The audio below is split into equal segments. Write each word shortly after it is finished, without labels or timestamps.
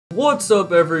What's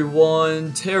up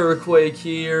everyone, Terraquake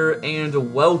here,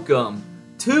 and welcome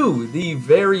to the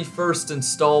very first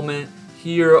installment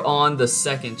here on the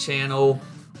second channel.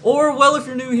 Or, well, if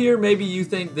you're new here, maybe you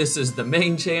think this is the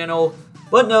main channel.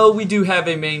 But no, we do have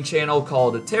a main channel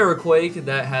called Terraquake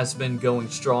that has been going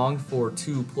strong for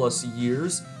 2+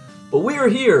 years. But we are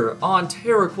here on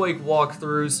Terraquake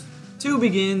walkthroughs to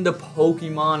begin the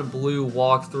Pokemon Blue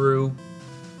walkthrough.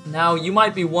 Now, you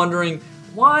might be wondering,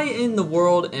 why in the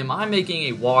world am I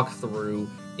making a walkthrough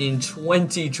in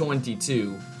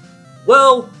 2022?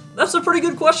 Well, that's a pretty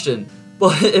good question,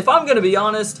 but if I'm gonna be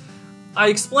honest, I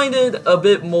explained it a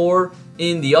bit more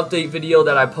in the update video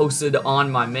that I posted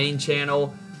on my main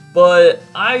channel, but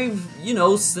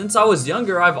since I was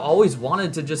younger, I've always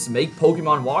wanted to just make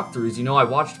Pokemon walkthroughs. You know, I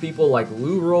watched people like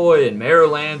Leroy and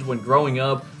Maryland when growing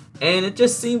up, and it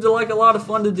just seemed like a lot of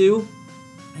fun to do.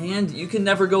 And you can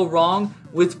never go wrong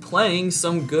with playing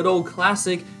some good old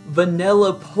classic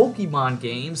vanilla Pokemon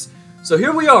games. So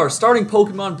here we are, starting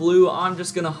Pokemon Blue. I'm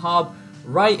just gonna hop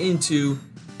right into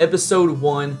episode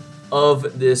 1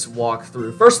 of this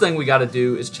walkthrough. First thing we gotta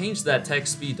do is change that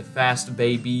text speed to fast,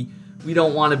 baby. We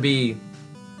don't want to be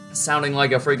sounding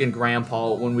like a freaking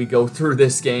grandpa when we go through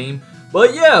this game.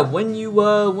 But yeah, when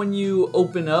you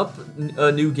open up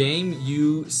a new game,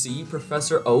 you see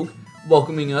Professor Oak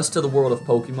welcoming us to the world of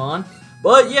Pokemon.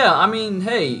 But yeah, I mean,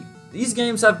 hey, these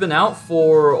games have been out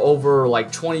for over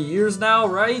like 20 years now,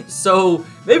 right? So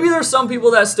maybe there's some people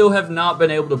that still have not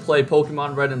been able to play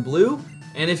Pokemon Red and Blue,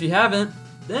 and if you haven't,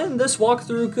 then this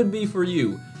walkthrough could be for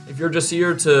you. If you're just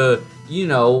here to,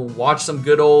 watch some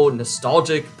good old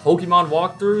nostalgic Pokemon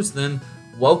walkthroughs, then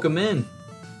welcome in.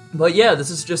 But yeah, this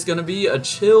is just gonna be a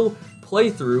chill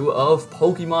playthrough of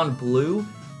Pokemon Blue,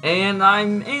 and I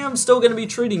am still going to be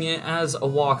treating it as a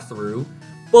walkthrough.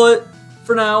 But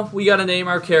for now, we got to name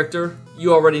our character.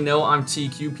 You already know I'm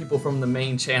TQ. People from the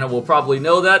main channel will probably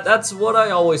know that. That's what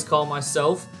I always call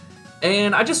myself.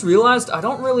 And I just realized I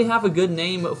don't really have a good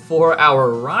name for our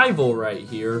rival right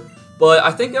here. But I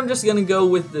think I'm just going to go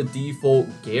with the default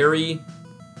Gary.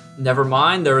 Never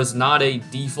mind, there is not a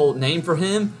default name for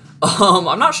him.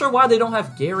 I'm not sure why they don't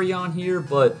have Gary on here,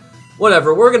 but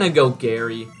whatever. We're going to go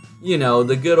Gary. You know,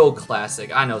 the good old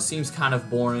classic. I know, seems kind of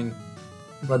boring,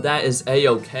 but that is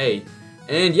a-okay.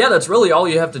 And yeah, that's really all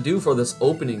you have to do for this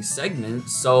opening segment.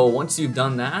 So once you've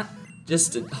done that,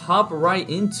 just hop right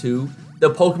into the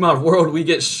Pokemon world. We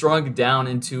get shrunk down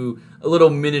into a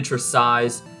little miniature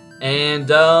size. And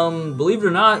believe it or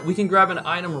not, we can grab an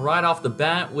item right off the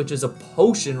bat, which is a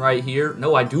potion right here.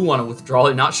 No, I do want to withdraw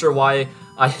it. Not sure why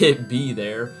I hit B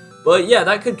there. But yeah,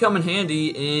 that could come in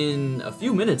handy in a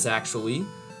few minutes, actually.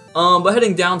 But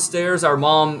heading downstairs, our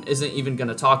mom isn't even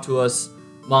gonna talk to us.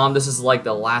 Mom, this is like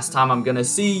the last time I'm gonna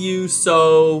see you,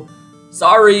 so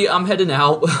sorry, I'm heading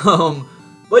out.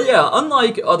 But yeah,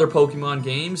 unlike other Pokemon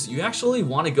games, you actually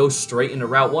want to go straight into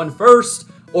Route 1 first,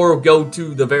 or go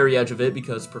to the very edge of it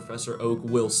because Professor Oak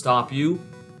will stop you.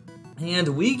 And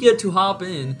we get to hop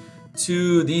in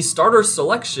to the starter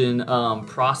selection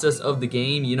process of the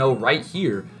game, right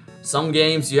here. Some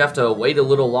games you have to wait a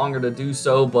little longer to do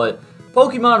so, but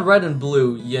Pokemon Red and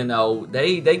Blue,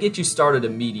 they get you started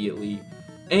immediately.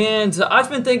 And I've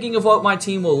been thinking of what my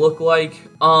team will look like,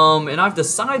 and I've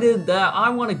decided that I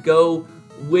want to go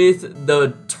with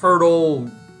the turtle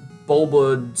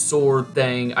Bulbasaur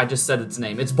thing. I just said its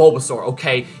name. It's Bulbasaur,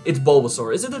 okay? It's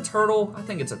Bulbasaur. Is it a turtle? I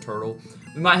think it's a turtle.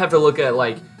 We might have to look at,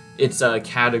 its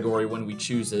category when we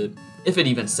choose it. If it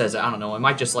even says it, I don't know. It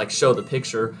might just, show the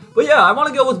picture. But yeah, I want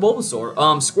to go with Bulbasaur.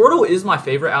 Squirtle is my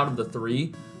favorite out of the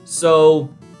 3.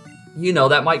 So,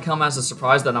 that might come as a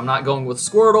surprise that I'm not going with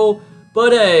Squirtle,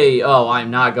 but hey, I'm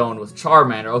not going with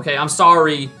Charmander, okay? I'm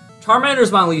sorry.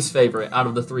 Charmander's my least favorite out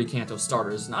of the 3 Kanto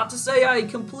starters. Not to say I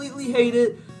completely hate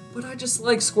it, but I just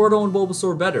like Squirtle and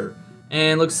Bulbasaur better.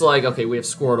 And looks like, okay, we have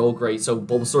Squirtle, great, so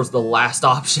Bulbasaur's the last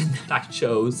option that I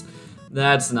chose.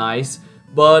 That's nice.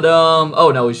 But,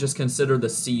 oh no, he's just considered the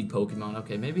seed Pokemon.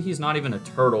 Okay, maybe he's not even a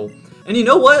turtle. And you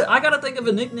know what? I gotta think of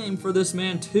a nickname for this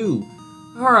man, too.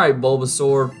 Alright,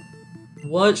 Bulbasaur,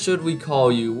 what should we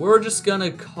call you? We're just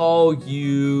gonna call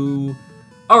you...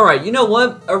 Alright, you know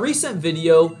what? A recent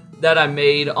video that I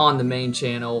made on the main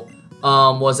channel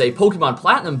was a Pokemon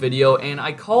Platinum video, and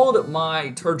I called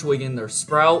my Turtwig their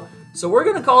Sprout. So we're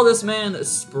gonna call this man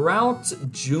Sprout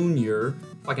Jr.,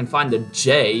 if I can find the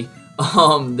J.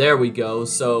 There we go.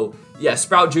 So, yeah,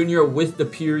 Sprout Jr. with the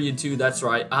period too, that's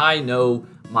right. I know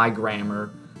my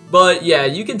grammar. But yeah,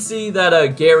 you can see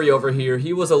that Gary over here,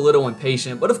 he was a little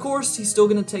impatient, but of course, he's still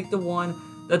going to take the one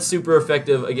that's super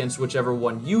effective against whichever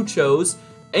one you chose,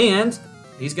 and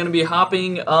he's going to be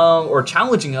hopping or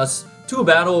challenging us to a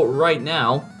battle right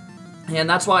now. And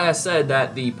that's why I said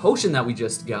that the potion that we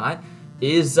just got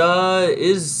is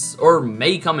or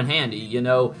may come in handy. You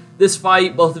know, this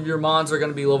fight, both of your mons are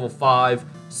going to be level 5,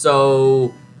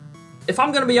 so if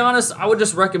I'm going to be honest, I would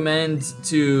just recommend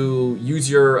to use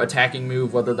your attacking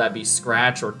move, whether that be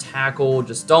Scratch or Tackle.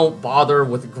 Just don't bother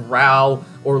with Growl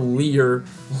or Leer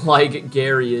like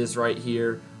Gary is right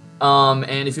here.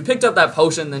 And if you picked up that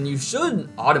potion, then you should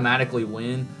automatically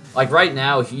win. Like right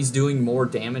now, he's doing more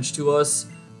damage to us,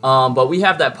 but we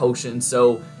have that potion,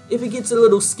 so if it gets a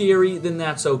little scary, then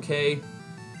that's okay.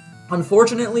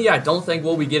 Unfortunately, I don't think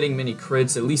we'll be getting many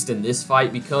crits, at least in this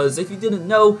fight, because if you didn't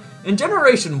know, in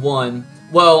Generation 1,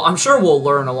 well, I'm sure we'll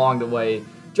learn along the way,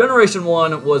 Generation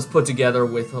 1 was put together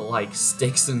with, like,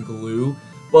 sticks and glue,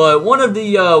 but one of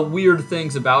the weird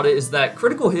things about it is that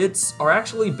critical hits are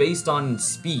actually based on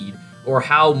speed, or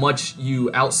how much you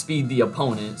outspeed the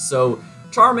opponent, so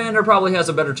Charmander probably has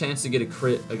a better chance to get a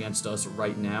crit against us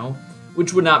right now,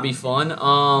 which would not be fun.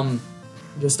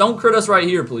 Just don't crit us right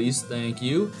here, please. Thank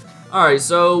you. Alright,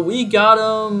 so we got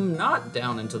him not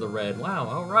down into the red. Wow,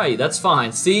 alright, that's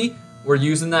fine. See? We're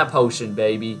using that potion,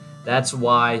 baby. That's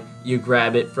why you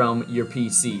grab it from your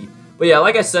PC. But yeah,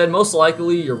 like I said, most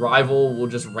likely your rival will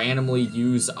just randomly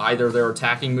use either their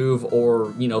attacking move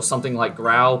or, you know, something like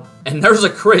Growl. And there's a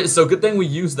crit, so good thing we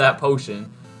used that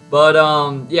potion. But,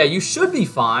 yeah, you should be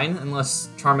fine, unless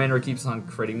Charmander keeps on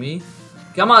critting me.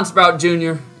 Come on, Sprout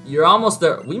Jr. You're almost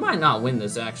there. We might not win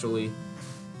this, actually.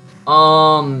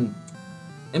 Am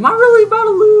I really about to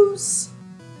lose?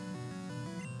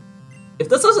 If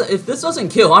this doesn't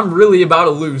kill, I'm really about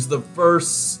to lose the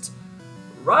first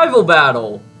rival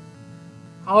battle.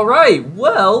 Alright,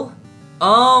 well,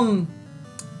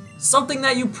 something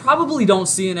that you probably don't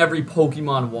see in every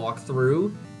Pokemon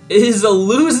walkthrough is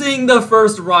losing the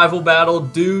first rival battle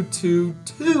due to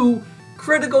 2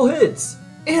 critical hits.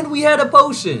 And we had a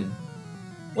potion.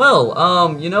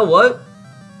 Well, you know what?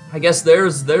 I guess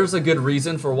there's a good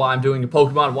reason for why I'm doing a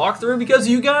Pokemon walkthrough, because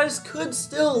you guys could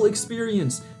still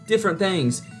experience different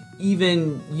things,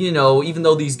 even, you know, even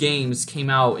though these games came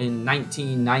out in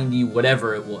 1990,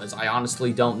 whatever it was. I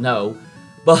honestly don't know.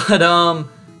 But,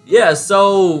 yeah,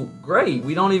 so, great.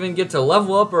 We don't even get to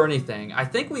level up or anything. I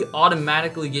think we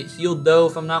automatically get healed, though,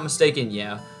 if I'm not mistaken,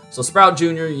 yeah. So, Sprout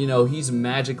Jr., you know, he's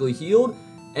magically healed.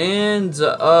 And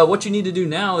what you need to do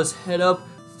now is head up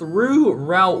through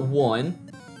Route 1,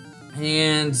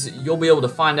 and you'll be able to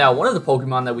find out one of the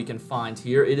Pokemon that we can find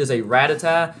here. It is a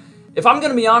Rattata. If I'm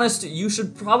going to be honest, you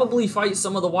should probably fight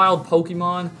some of the wild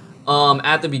Pokemon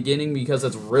at the beginning, because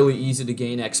it's really easy to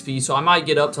gain XP, so I might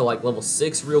get up to like level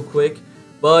 6 real quick.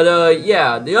 But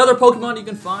yeah, the other Pokemon you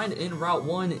can find in Route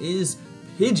 1 is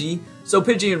Pidgey. So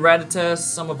Pidgey and Rattata,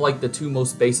 some of like the 2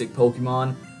 most basic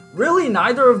Pokemon. Really,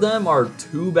 neither of them are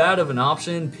too bad of an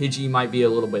option. Pidgey might be a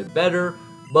little bit better,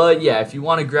 but yeah, if you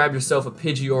want to grab yourself a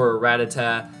Pidgey or a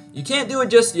Rattata, you can't do it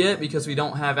just yet because we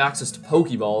don't have access to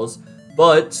Pokeballs,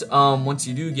 but once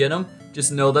you do get them,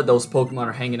 just know that those Pokemon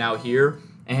are hanging out here,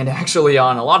 and actually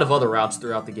on a lot of other routes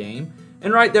throughout the game.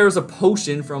 And right there is a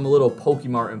potion from a little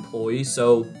Pokemart employee,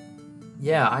 so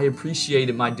yeah, I appreciate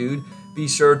it, my dude. Be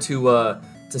sure to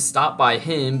stop by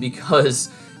him,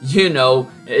 because you know,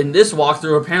 in this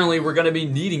walkthrough, apparently we're going to be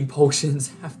needing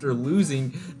potions after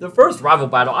losing the first rival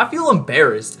battle. I feel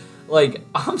embarrassed. Like,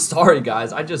 I'm sorry,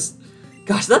 guys.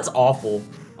 Gosh, that's awful.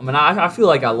 I mean, I feel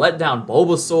like I let down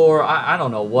Bulbasaur. I don't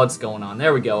know what's going on.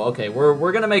 There we go. Okay,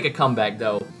 we're going to make a comeback,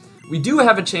 though. We do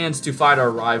have a chance to fight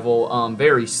our rival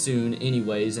very soon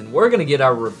anyways, and we're going to get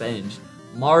our revenge.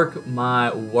 Mark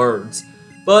my words.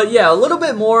 But yeah, a little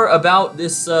bit more about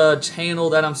this channel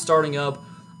that I'm starting up.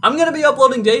 I'm going to be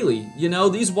uploading daily. You know,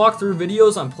 these walkthrough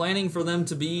videos, I'm planning for them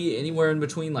to be anywhere in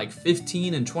between like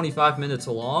 15 and 25 minutes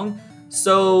long.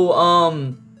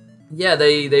 So, yeah,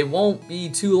 they won't be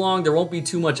too long. There won't be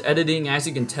too much editing. As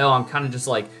you can tell, I'm kind of just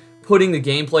like putting the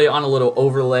gameplay on a little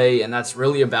overlay, and that's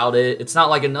really about it. It's not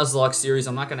like a Nuzlocke series.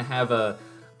 I'm not going to have a,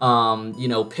 you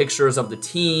know, pictures of the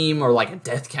team or like a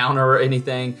death counter or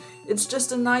anything. It's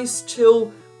just a nice,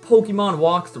 chill Pokemon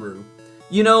walkthrough.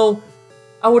 You know,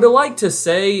 I would like to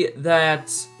say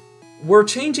that we're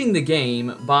changing the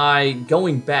game by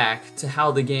going back to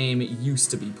how the game used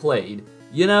to be played.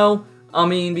 You know? I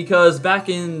mean, because back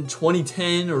in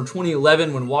 2010 or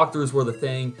 2011 when walkthroughs were the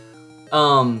thing,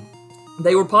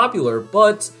 they were popular,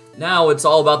 but now it's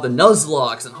all about the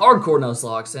Nuzlocks and hardcore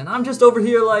Nuzlocke, and I'm just over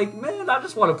here like, man, I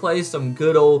just want to play some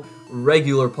good old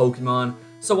regular Pokemon,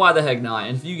 so why the heck not?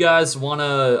 And if you guys want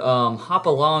to hop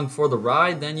along for the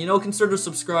ride, then, you know, consider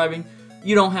subscribing.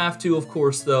 You don't have to, of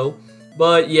course, though.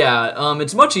 But yeah,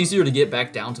 it's much easier to get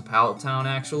back down to Pallet Town,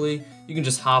 actually. you can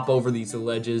just hop over these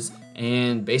ledges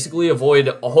and basically avoid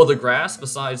all the grass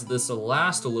besides this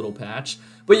last little patch.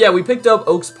 But yeah, we picked up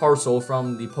Oak's parcel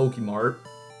from the Pokemart,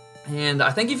 and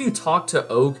I think if you talk to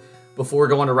Oak before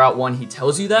going to Route 1, he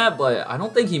tells you that, but I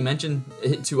don't think he mentioned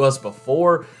it to us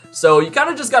before, so you kind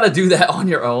of just got to do that on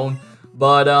your own.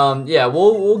 But yeah,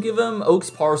 we'll give him Oak's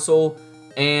parcel,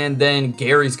 and then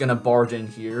Gary's gonna barge in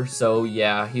here. So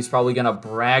yeah, he's probably gonna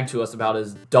brag to us about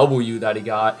his W that he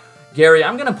got. Gary,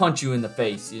 I'm gonna punch you in the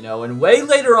face, you know, and way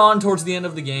later on towards the end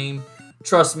of the game,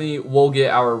 trust me, we'll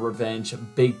get our revenge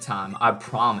big time, I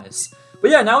promise.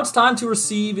 But yeah, now it's time to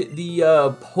receive the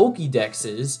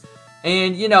Pokédexes.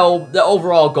 And, you know, the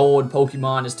overall goal in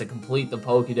Pokemon is to complete the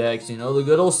Pokédex. You know, the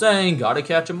good old saying, gotta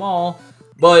catch them all.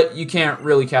 But you can't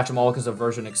really catch them all because of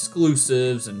version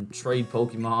exclusives and trade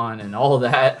Pokemon and all of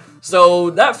that.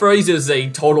 So that phrase is a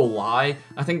total lie.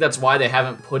 I think that's why they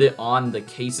haven't put it on the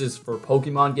cases for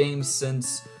Pokemon games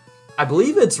since, I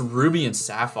believe it's Ruby and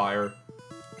Sapphire.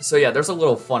 So yeah, there's a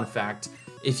little fun fact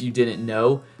if you didn't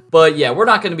know. But yeah, we're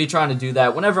not going to be trying to do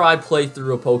that. Whenever I play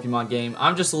through a Pokemon game,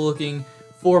 I'm just looking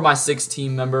for my 6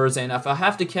 team members. And if I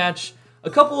have to catch a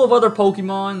couple of other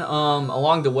Pokemon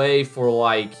along the way for,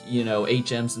 like, you know,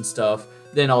 HMs and stuff,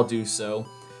 then I'll do so.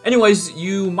 Anyways,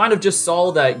 you might have just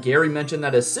saw that Gary mentioned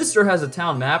that his sister has a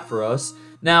town map for us.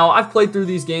 Now, I've played through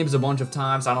these games a bunch of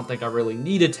times. I don't think I really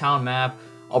need a town map.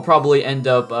 I'll probably end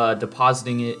up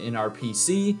depositing it in our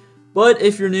PC. But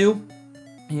if you're new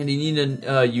and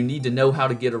you need to know how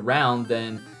to get around,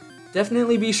 then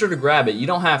definitely be sure to grab it. You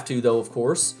don't have to, though, of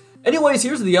course. Anyways,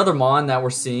 here's the other Mon that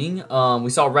we're seeing. We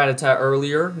saw Rattata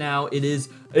earlier. Now it is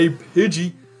a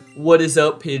Pidgey. What is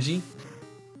up, Pidgey?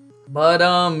 But,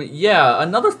 yeah,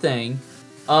 another thing.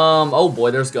 Oh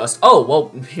boy, there's Gust. Oh, well,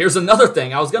 here's another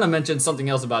thing. I was going to mention something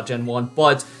else about Gen 1.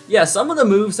 But, yeah, some of the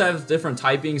moves have different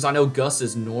typings. I know Gust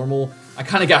is normal. I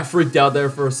kind of got freaked out there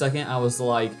for a second. I was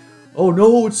like, oh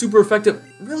no, it's super effective.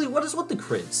 Really, what is with the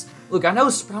crits? Look, I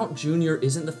know Sprout Jr.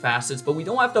 isn't the fastest, but we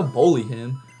don't have to bully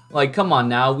him. Like, come on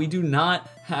now, we do not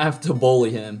have to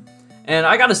bully him. And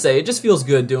I gotta say, it just feels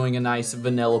good doing a nice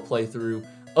vanilla playthrough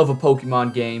of a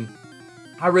Pokemon game.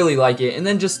 I really like it. And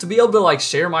then just to be able to, like,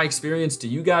 share my experience to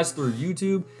you guys through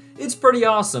YouTube, it's pretty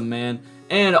awesome, man.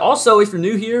 And also, if you're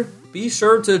new here, be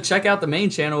sure to check out the main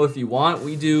channel if you want.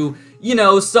 We do, you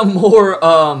know, some more,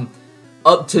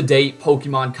 up-to-date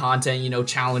Pokemon content, you know,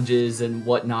 challenges and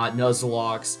whatnot,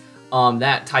 Nuzlockes.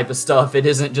 That type of stuff. It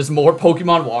isn't just more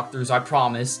Pokemon walkthroughs, I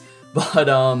promise. But,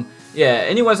 yeah,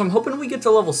 anyways, I'm hoping we get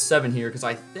to level 7 here, because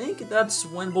I think that's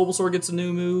when Bulbasaur gets a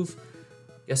new move.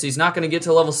 Guess he's not going to get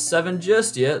to level 7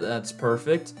 just yet. That's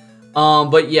perfect.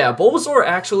 But yeah, Bulbasaur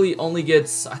actually only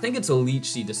gets, I think it's a Leech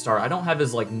Seed to start. I don't have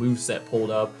his, like, moveset pulled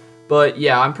up. But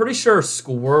yeah, I'm pretty sure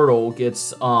Squirtle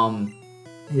gets,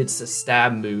 it's a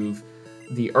stab move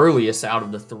the earliest out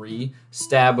of the 3.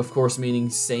 Stab, of course, meaning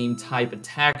same type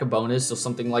attack bonus, so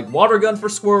something like Water Gun for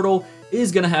Squirtle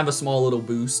is going to have a small little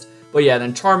boost. But yeah,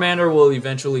 then Charmander will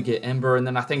eventually get Ember, and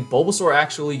then I think Bulbasaur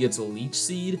actually gets a Leech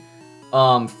Seed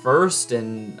first,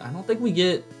 and I don't think we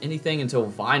get anything until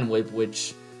Vine Whip,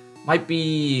 which might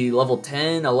be level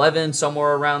 10, 11,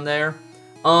 somewhere around there.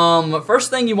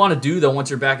 First thing you want to do, though, once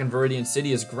you're back in Viridian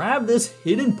City is grab this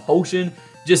hidden potion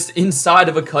just inside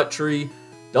of a cut tree.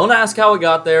 Don't ask how it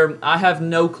got there, I have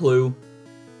no clue.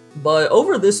 But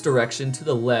over this direction to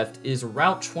the left is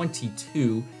Route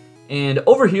 22. And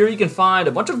over here you can find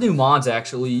a bunch of new mods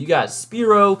actually. You got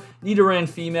Spearow, Nidoran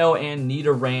female, and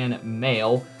Nidoran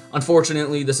male.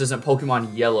 Unfortunately, this isn't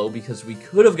Pokemon Yellow because we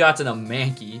could have gotten a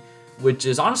Mankey, which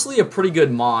is honestly a pretty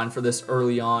good mon for this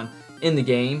early on in the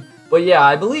game. But yeah,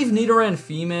 I believe Nidoran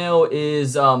female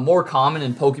is more common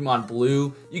in Pokemon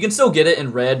Blue. You can still get it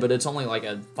in Red, but it's only like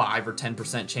a 5 or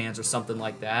 10% chance or something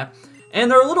like that. And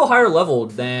they're a little higher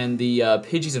leveled than the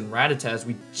Pidgeys and Rattatas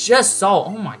we just saw.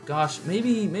 Oh my gosh,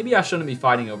 maybe I shouldn't be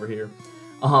fighting over here.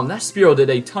 That Spearow did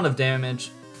a ton of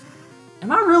damage. Am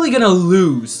I really gonna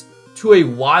lose to a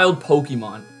wild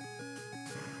Pokemon?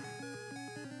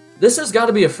 This has got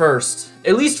to be a first,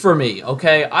 at least for me,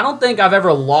 okay? I don't think I've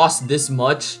ever lost this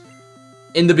much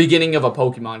in the beginning of a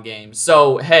Pokemon game.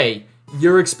 So, hey,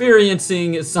 you're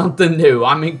experiencing something new.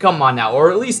 I mean, come on now,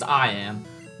 or at least I am.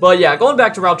 But yeah, going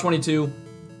back to Route 22,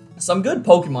 some good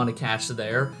Pokemon to catch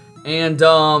there. And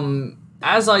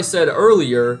as I said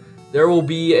earlier, there will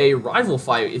be a rival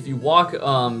fight. If you walk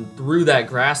through that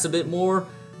grass a bit more,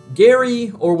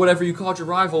 Gary, or whatever you called your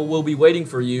rival, will be waiting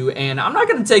for you. And I'm not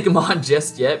going to take him on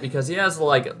just yet because he has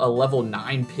like a level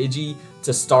 9 Pidgey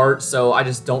to start. So I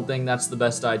just don't think that's the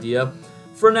best idea.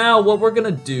 For now, what we're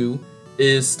going to do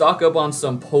is stock up on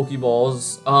some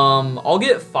Pokeballs. I'll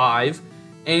get 5.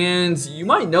 And you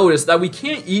might notice that we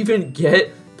can't even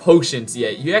get potions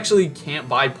yet. You actually can't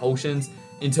buy potions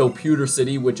until Pewter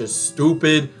City, which is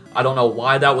stupid. I don't know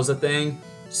why that was a thing.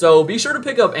 So be sure to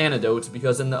pick up antidotes,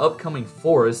 because in the upcoming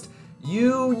forest,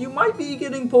 you might be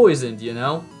getting poisoned, you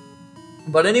know?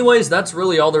 But anyways, that's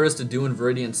really all there is to do in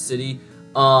Viridian City.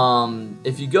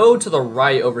 If you go to the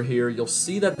right over here, you'll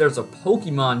see that there's a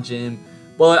Pokemon gym.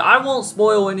 But I won't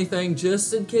spoil anything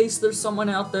just in case there's someone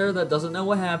out there that doesn't know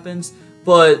what happens.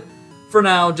 But for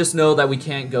now, just know that we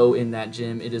can't go in that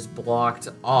gym. It is blocked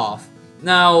off.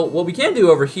 Now, what we can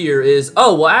do over here is...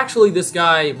 Oh, well, actually, this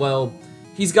guy, well,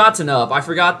 he's gotten up. I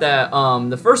forgot that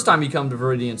the first time you come to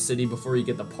Viridian City before you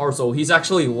get the parcel, he's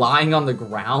actually lying on the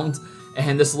ground.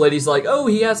 And this lady's like, oh,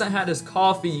 he hasn't had his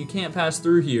coffee. You can't pass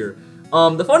through here.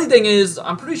 The funny thing is,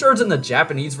 I'm pretty sure it's in the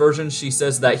Japanese version, she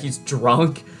says that he's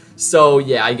drunk. So,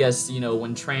 yeah, I guess, you know,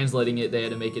 when translating it, they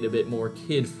had to make it a bit more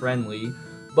kid-friendly.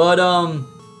 But,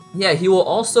 yeah, he will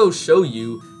also show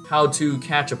you how to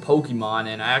catch a Pokemon,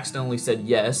 and I accidentally said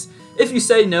yes. If you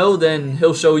say no, then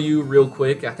he'll show you real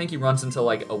quick. I think he runs into,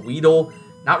 like, a Weedle.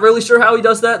 Not really sure how he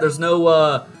does that. There's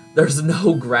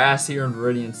no grass here in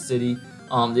Viridian City.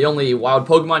 The only wild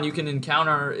Pokemon you can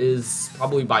encounter is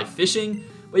probably by fishing.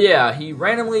 But yeah, he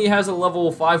randomly has a level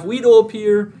 5 Weedle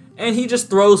appear, and he just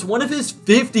throws one of his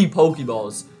 50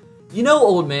 Pokeballs. You know,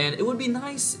 old man, it would be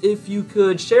nice if you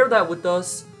could share that with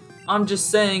us. I'm just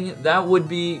saying, that would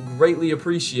be greatly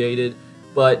appreciated.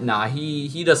 But nah,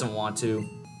 he doesn't want to.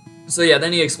 So yeah,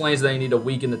 then he explains that you need to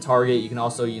weaken the target. You can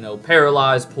also, you know,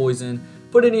 paralyze, poison,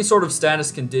 put any sort of status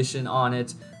condition on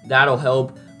it. That'll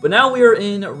help. But now we are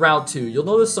in Route 2. You'll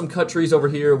notice some cut trees over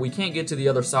here. We can't get to the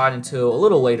other side until a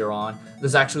little later on.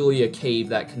 There's actually a cave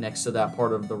that connects to that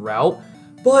part of the route.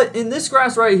 But in this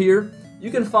grass right here,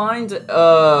 you can find,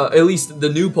 at least the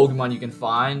new Pokemon you can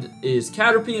find is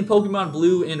Caterpie in Pokemon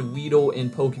Blue and Weedle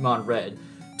in Pokemon Red.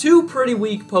 Two pretty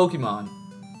weak Pokemon.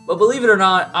 But believe it or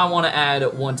not, I want to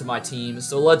add one to my team.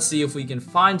 So let's see if we can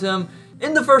find him.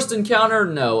 In the first encounter,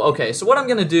 no. Okay, so what I'm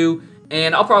going to do...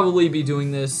 And I'll probably be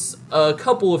doing this a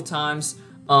couple of times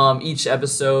each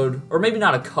episode, or maybe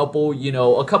not a couple, you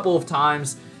know, a couple of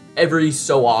times every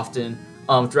so often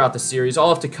throughout the series. I'll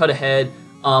have to cut ahead.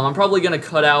 I'm probably going to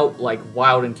cut out, like,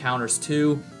 wild encounters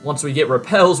too. Once we get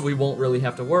repels, we won't really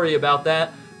have to worry about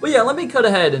that. But yeah, let me cut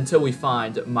ahead until we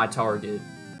find my target.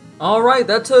 Alright,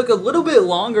 that took a little bit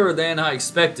longer than I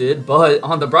expected, but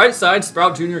on the bright side,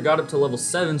 Sprout Jr. got up to level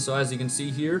 7, so as you can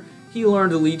see here, he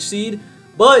learned a Leech Seed.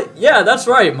 But, yeah, that's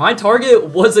right, my target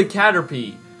was a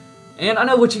Caterpie. And I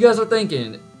know what you guys are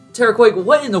thinking. Terraquake,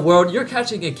 what in the world? You're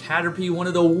catching a Caterpie, one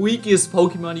of the weakest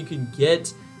Pokemon you can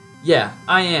get? Yeah,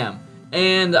 I am.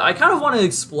 And I kind of want to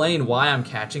explain why I'm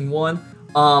catching one.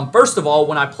 First of all,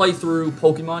 when I play through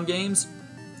Pokemon games,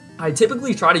 I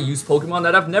typically try to use Pokemon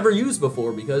that I've never used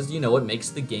before because, you know, it makes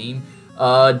the game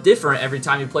different every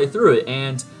time you play through it.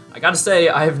 And I gotta say,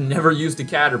 I have never used a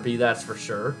Caterpie, that's for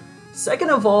sure. Second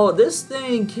of all, this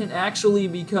thing can actually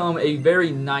become a very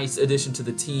nice addition to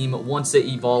the team once it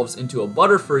evolves into a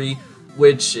Butterfree,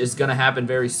 which is going to happen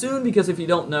very soon because if you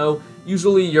don't know,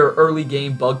 usually your early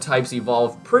game bug types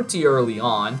evolve pretty early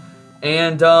on.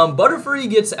 And Butterfree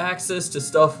gets access to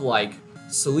stuff like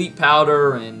Sleep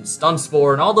Powder and Stun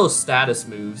Spore and all those status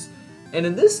moves. And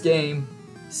in this game,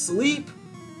 Sleep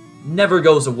never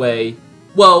goes away.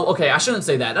 Well, okay, I shouldn't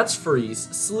say that. That's Freeze.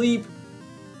 Sleep...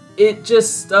 It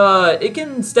just, it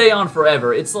can stay on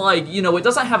forever. It's like, you know, it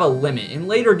doesn't have a limit. In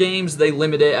later games, they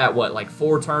limit it at, what, like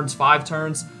 4 turns, 5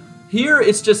 turns? Here,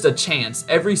 it's just a chance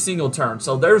every single turn.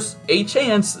 So there's a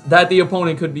chance that the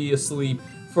opponent could be asleep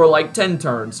for like 10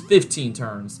 turns, 15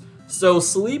 turns. So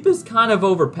Sleep is kind of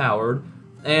overpowered.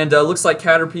 And looks like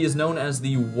Caterpie is known as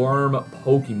the Worm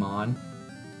Pokemon.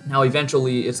 Now,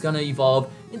 eventually, it's going to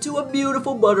evolve into a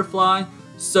beautiful butterfly.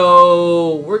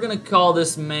 So we're going to call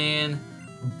this man...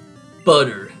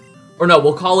 Butter. Or no,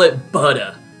 we'll call it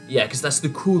Butta. Yeah, because that's the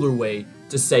cooler way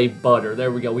to say butter. There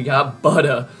we go. We got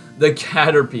Butta, the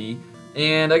Caterpie.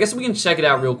 And I guess we can check it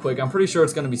out real quick. I'm pretty sure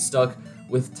it's going to be stuck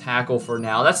with Tackle for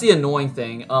now. That's the annoying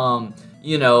thing.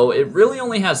 You know, it really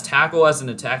only has Tackle as an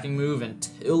attacking move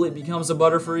until it becomes a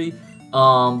Butterfree.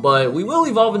 But we will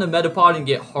evolve into Metapod and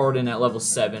get Harden at level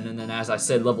 7. And then, as I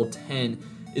said, level 10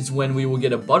 is when we will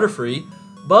get a Butterfree.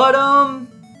 But,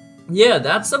 yeah,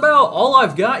 that's about all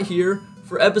I've got here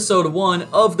for episode 1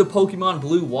 of the Pokemon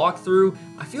Blue walkthrough.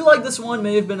 I feel like this one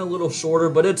may have been a little shorter,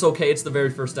 but it's okay. It's the very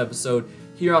first episode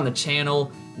here on the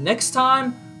channel. Next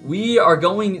time, we are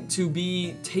going to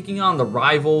be taking on the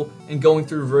rival and going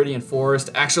through Viridian Forest.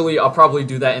 Actually, I'll probably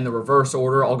do that in the reverse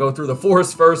order. I'll go through the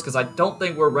forest first because I don't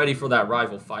think we're ready for that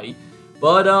rival fight.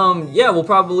 But yeah, we'll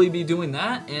probably be doing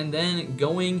that and then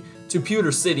going to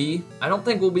Pewter City. I don't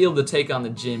think we'll be able to take on the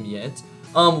gym yet.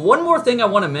 One more thing I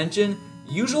want to mention.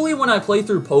 Usually when I play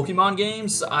through Pokemon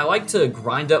games, I like to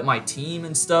grind up my team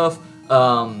and stuff,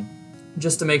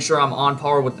 just to make sure I'm on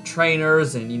par with the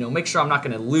trainers and, you know, make sure I'm not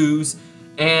going to lose.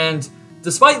 And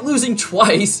despite losing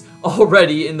twice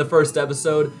already in the first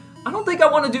episode, I don't think I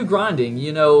want to do grinding.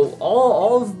 You know,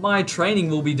 all of my training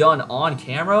will be done on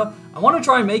camera. I want to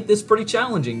try and make this pretty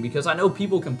challenging because I know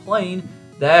people complain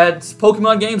that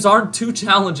Pokemon games aren't too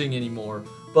challenging anymore.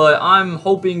 But I'm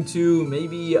hoping to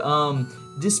maybe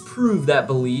disprove that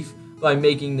belief by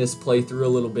making this playthrough a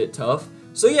little bit tough.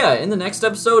 So yeah, in the next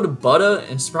episode, Butta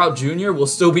and Sprout Jr. will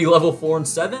still be level 4 and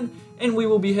 7, and we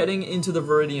will be heading into the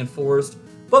Viridian Forest.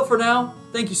 But for now,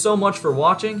 thank you so much for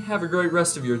watching, have a great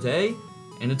rest of your day,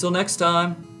 and until next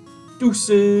time,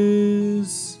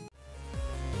 deuces!